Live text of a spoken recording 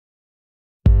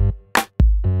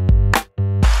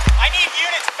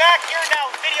back here now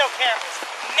with video cameras.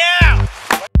 Now!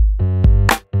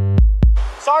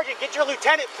 Sergeant, get your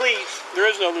lieutenant, please. There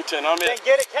is no lieutenant. I'm in. Then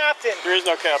get a captain. There is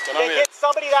no captain. I'm in. Then get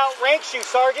somebody that outranks you,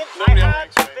 Sergeant. Nobody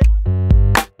outranks me.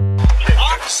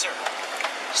 Officer,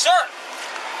 sir.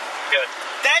 Good.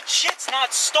 That shit's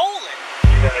not stolen.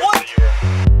 What?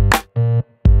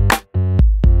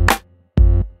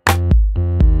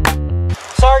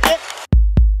 Sergeant?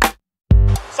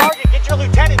 Sergeant, get your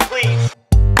lieutenant, please.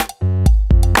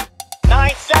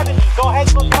 970, go ahead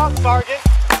and look it up, Sergeant.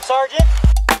 Sergeant?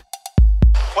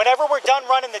 Whenever we're done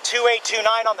running the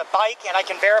 2829 on the bike and I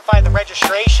can verify the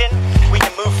registration, we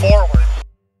can move forward.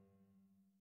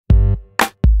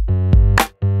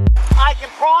 I can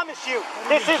promise you,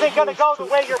 this isn't going to go the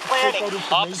way you're planning.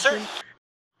 Officer?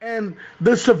 And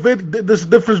there's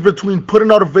difference between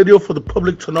putting out a video for the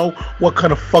public to know what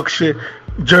kind of fuck shit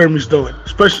Jeremy's doing.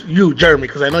 Especially you, Jeremy,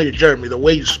 because I know you're Jeremy, the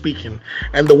way you're speaking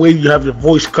and the way you have your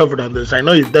voice covered on this. I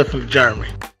know you're definitely Jeremy.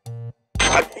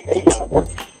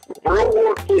 Real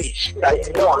War Police. No,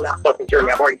 I'm not fucking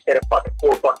Jeremy. I've already said it fucking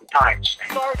 4 fucking times.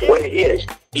 What it is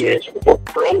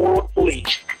Real War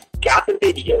Police got the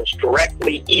videos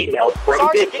directly emailed from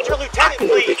Sergeant, get your lieutenant, I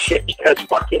know this shit because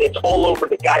fucking it's all over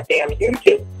the goddamn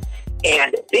YouTube.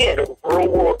 And then Real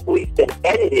War Police then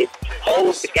edited all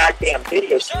of the goddamn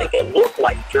videos to make it look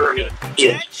like Jeremy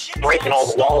is breaking all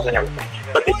the laws and everything.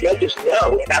 But the judges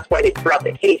know, and that's why they threw out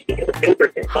the case, because the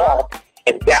filter's involved.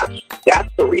 And that's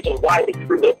the reason why they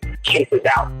threw the cases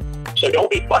out. So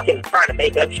don't be fucking trying to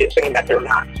make up shit saying that they're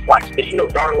not. Watch, because you know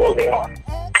darn well they are.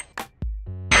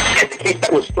 And the case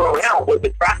that was thrown out was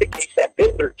the traffic case that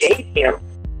Bidler gave him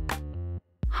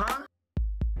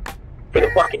for the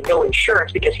fucking no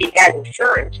insurance because he had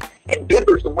insurance, and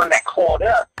Bidler's the one that called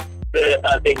up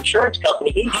the insurance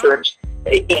company, insurance,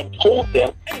 and told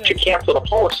them to cancel the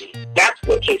policy. That's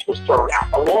what case was thrown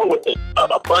out, along with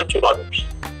a bunch of others.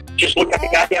 Just look at the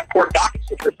goddamn court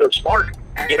dockets if you're so smart.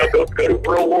 You know, go to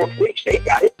Real War Police, they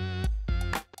got it.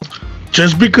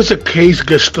 Just because a case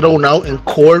gets thrown out in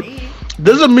court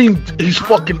doesn't mean he's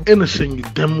fucking innocent, you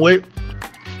dimwit.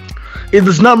 It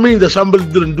does not mean that somebody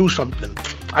didn't do something.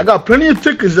 I got plenty of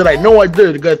tickets that I know I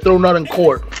did got thrown out in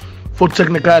court for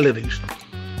technicalities.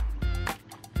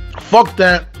 Fuck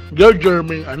that. You're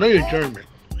Jeremy. I know you're Jeremy.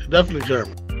 You're definitely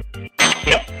Jeremy.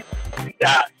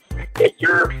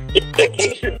 If the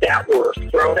cases that were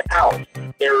thrown out,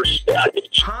 there's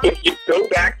if you go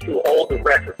back to all the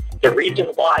records, the reason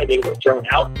why they were thrown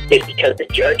out is because the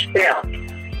judge found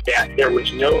that there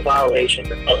was no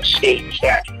violation of state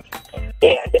statute.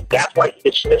 And that's why he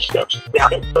dismissed those. Now,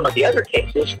 in some of the other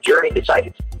cases, Jeremy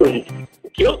decided to plead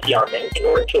guilty on them in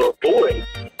order to avoid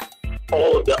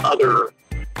all of the other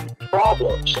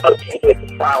problems of taking it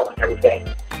to trial and everything.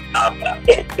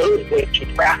 And those went to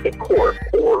traffic court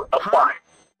or a fine.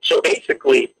 So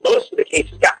basically, most of the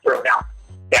cases got thrown out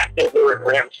that Bidler and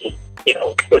Ramsey,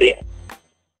 put in.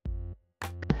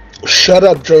 Shut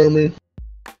up, Jeremy.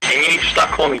 And you need to stop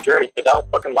calling me Jeremy because I don't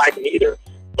fucking like him either.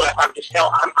 But I'm just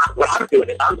telling, what I'm doing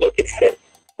is I'm looking at it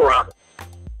from,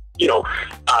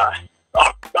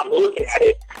 I'm looking at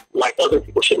it like other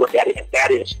people should look at it, and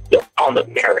that is on the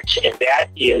merits, and that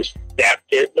is that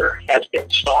Bidler has been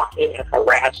stalking and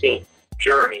harassing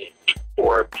Jeremy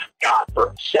for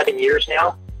 7 years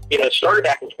now. It started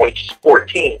back in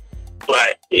 2014,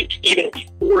 but even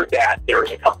before that, there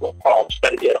was a couple of problems,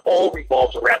 but it all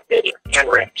revolves around Bidler and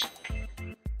Ramsey.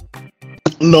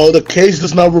 No, the case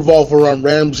does not revolve around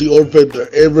Ramsey or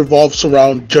Bidler. It revolves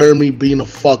around Jeremy being a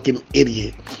fucking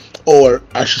idiot. Or,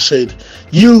 I should say,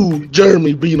 you,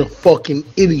 Jeremy, being a fucking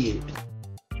idiot.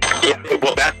 Yeah,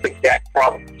 well, that's the exact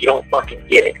problem. You don't fucking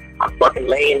get it. I'm fucking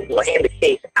laying the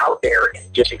case out there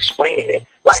and just explaining it.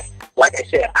 Like I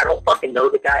said, I don't fucking know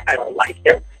the guy. I don't like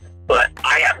him. But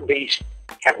I at least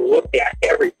have looked at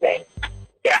everything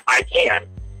that I can,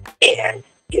 and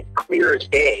it's clear as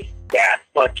day that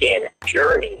fucking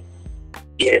Jeremy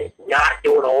is not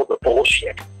doing all the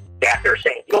bullshit that they're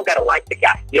saying. You don't gotta like the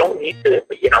guy. You don't need to,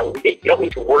 you don't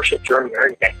need to worship Jeremy or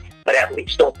anything. But at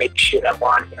least don't make shit up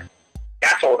on him.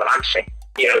 That's all that I'm saying.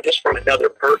 Just from another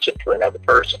person to another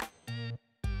person.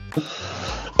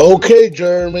 Okay,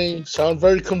 Jeremy. Sound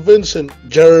very convincing,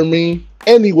 Jeremy.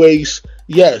 Anyways,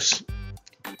 yes.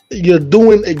 You're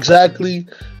doing exactly,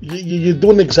 you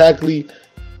know exactly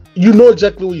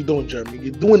what you're doing, Jeremy.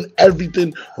 You're doing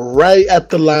everything right at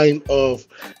the line of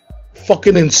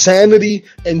fucking insanity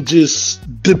and just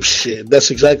dipshit.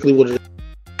 That's exactly what it is.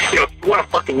 If you want to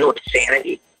fucking know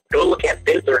insanity, go look at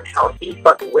Bidler and how he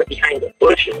fucking went behind the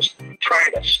bushes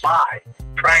trying to spy,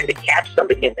 trying to catch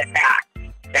somebody in the act.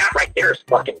 That right there is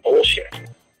fucking bullshit.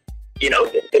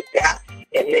 That.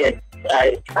 And then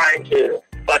trying to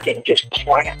fucking just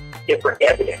plant different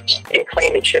evidence and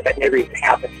claiming shit that never even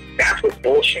happened. That's what's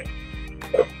bullshit.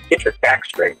 So get your facts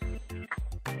straight.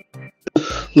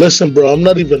 Listen, bro, I'm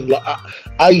not even.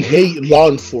 I hate law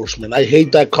enforcement. I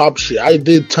hate that cop shit. I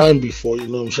did time before, you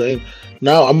know what I'm saying?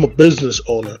 Now I'm a business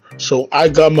owner, so I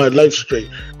got my life straight.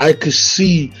 I could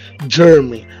see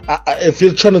Jeremy. If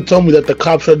you're trying to tell me that the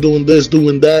cops are doing this,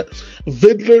 doing that,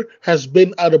 Vidler has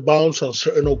been out of bounds on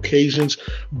certain occasions,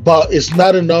 but it's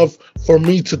not enough for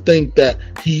me to think that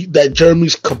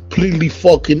Jeremy's completely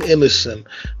fucking innocent.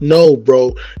 No,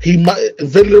 bro.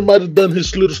 Vidler might have done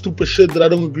his little stupid shit that I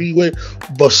don't agree with,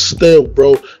 but still,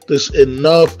 bro, there's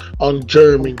enough on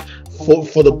Jeremy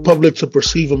for the public to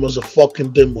perceive him as a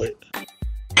fucking dimwit.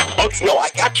 Okay, no, I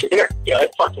got you there. You know,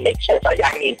 it fucking makes sense.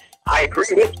 I mean, I agree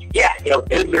with you. Yeah, you know,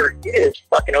 Vidler is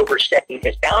fucking overstepping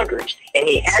his boundaries, and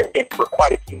he has been for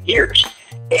quite a few years.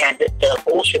 And the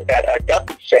bullshit that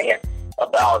Duffy's saying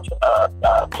about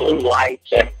blue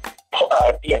lights and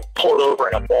being pulled over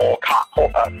in a mall, cop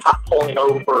pulling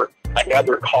over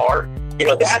another car, you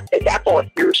know, that's all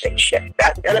hearsay shit.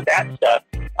 None of that stuff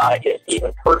is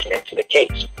even pertinent to the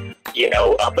case. You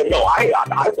know, but no, I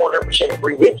 100%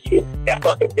 agree with you that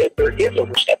fucking Vidler is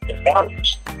overstepping his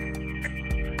boundaries.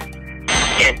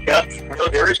 And no,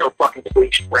 there is no fucking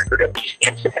police record of these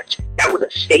incidents. That was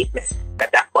a statement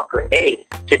that fucker made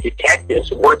to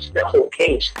detectives once the whole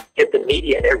case hit the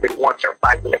media and everybody wants their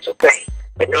 5 minutes of fame.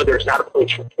 But no, there's not a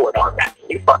police report on that.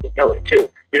 You fucking know it too.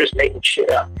 You're just making shit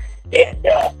up. And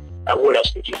what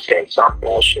else did you say? Some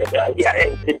bullshit. Yeah,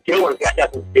 and Dylan's got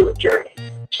nothing to do with Jeremy.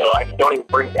 So I mean, don't even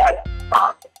bring that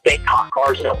up. Fake cop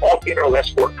cars, you know, all funeral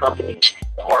escort companies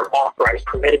are authorized,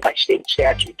 permitted by state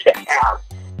statute to have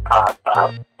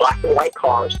black and white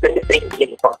cars. They can be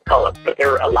any color, but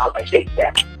they're allowed by state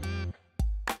statute.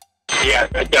 Yeah,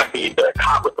 definitely the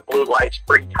cop with the blue lights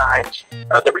 3 times.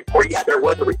 The report, yeah, there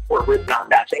was a report written on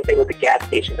that. Same thing with the gas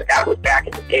station, but that was back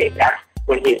in the day. That's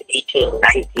when he was 18,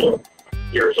 19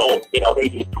 years old, you know,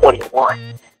 maybe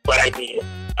 21. But I mean,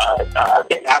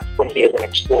 that's when he was an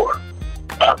explorer.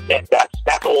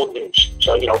 That's old news.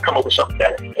 So, you know, come up with something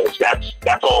better, because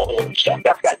that's all old stuff.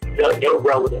 That's got no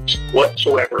relevance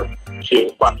whatsoever to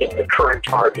fucking the current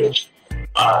charges.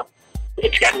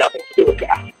 It's got nothing to do with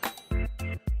that.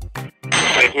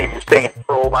 Again, you're saying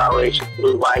parole violation,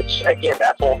 blue lights, again,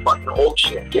 that's all fucking old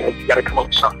shit. You know, you gotta come up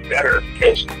with something better,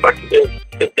 because fucking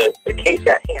the case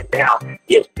at hand now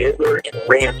is Vidler and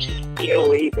Ramsey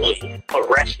illegally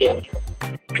arresting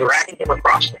him, dragging him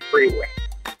across the freeway,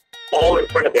 all in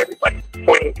front of everybody,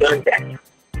 pointing guns at him.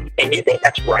 And you think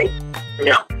that's right?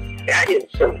 No. That is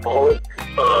symbolic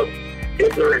of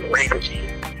Vidler and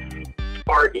Ramsey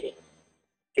targeting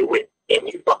Dewitte, and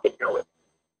you fucking know it.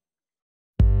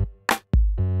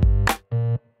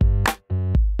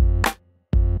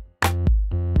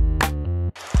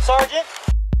 Sergeant?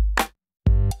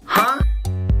 Huh?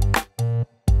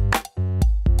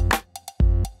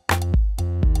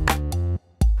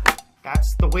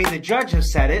 That's the way the judge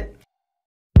has said it.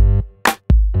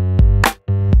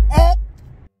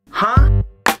 Huh?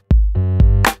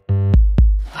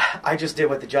 I just did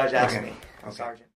what the judge asked Okay. me, Sergeant.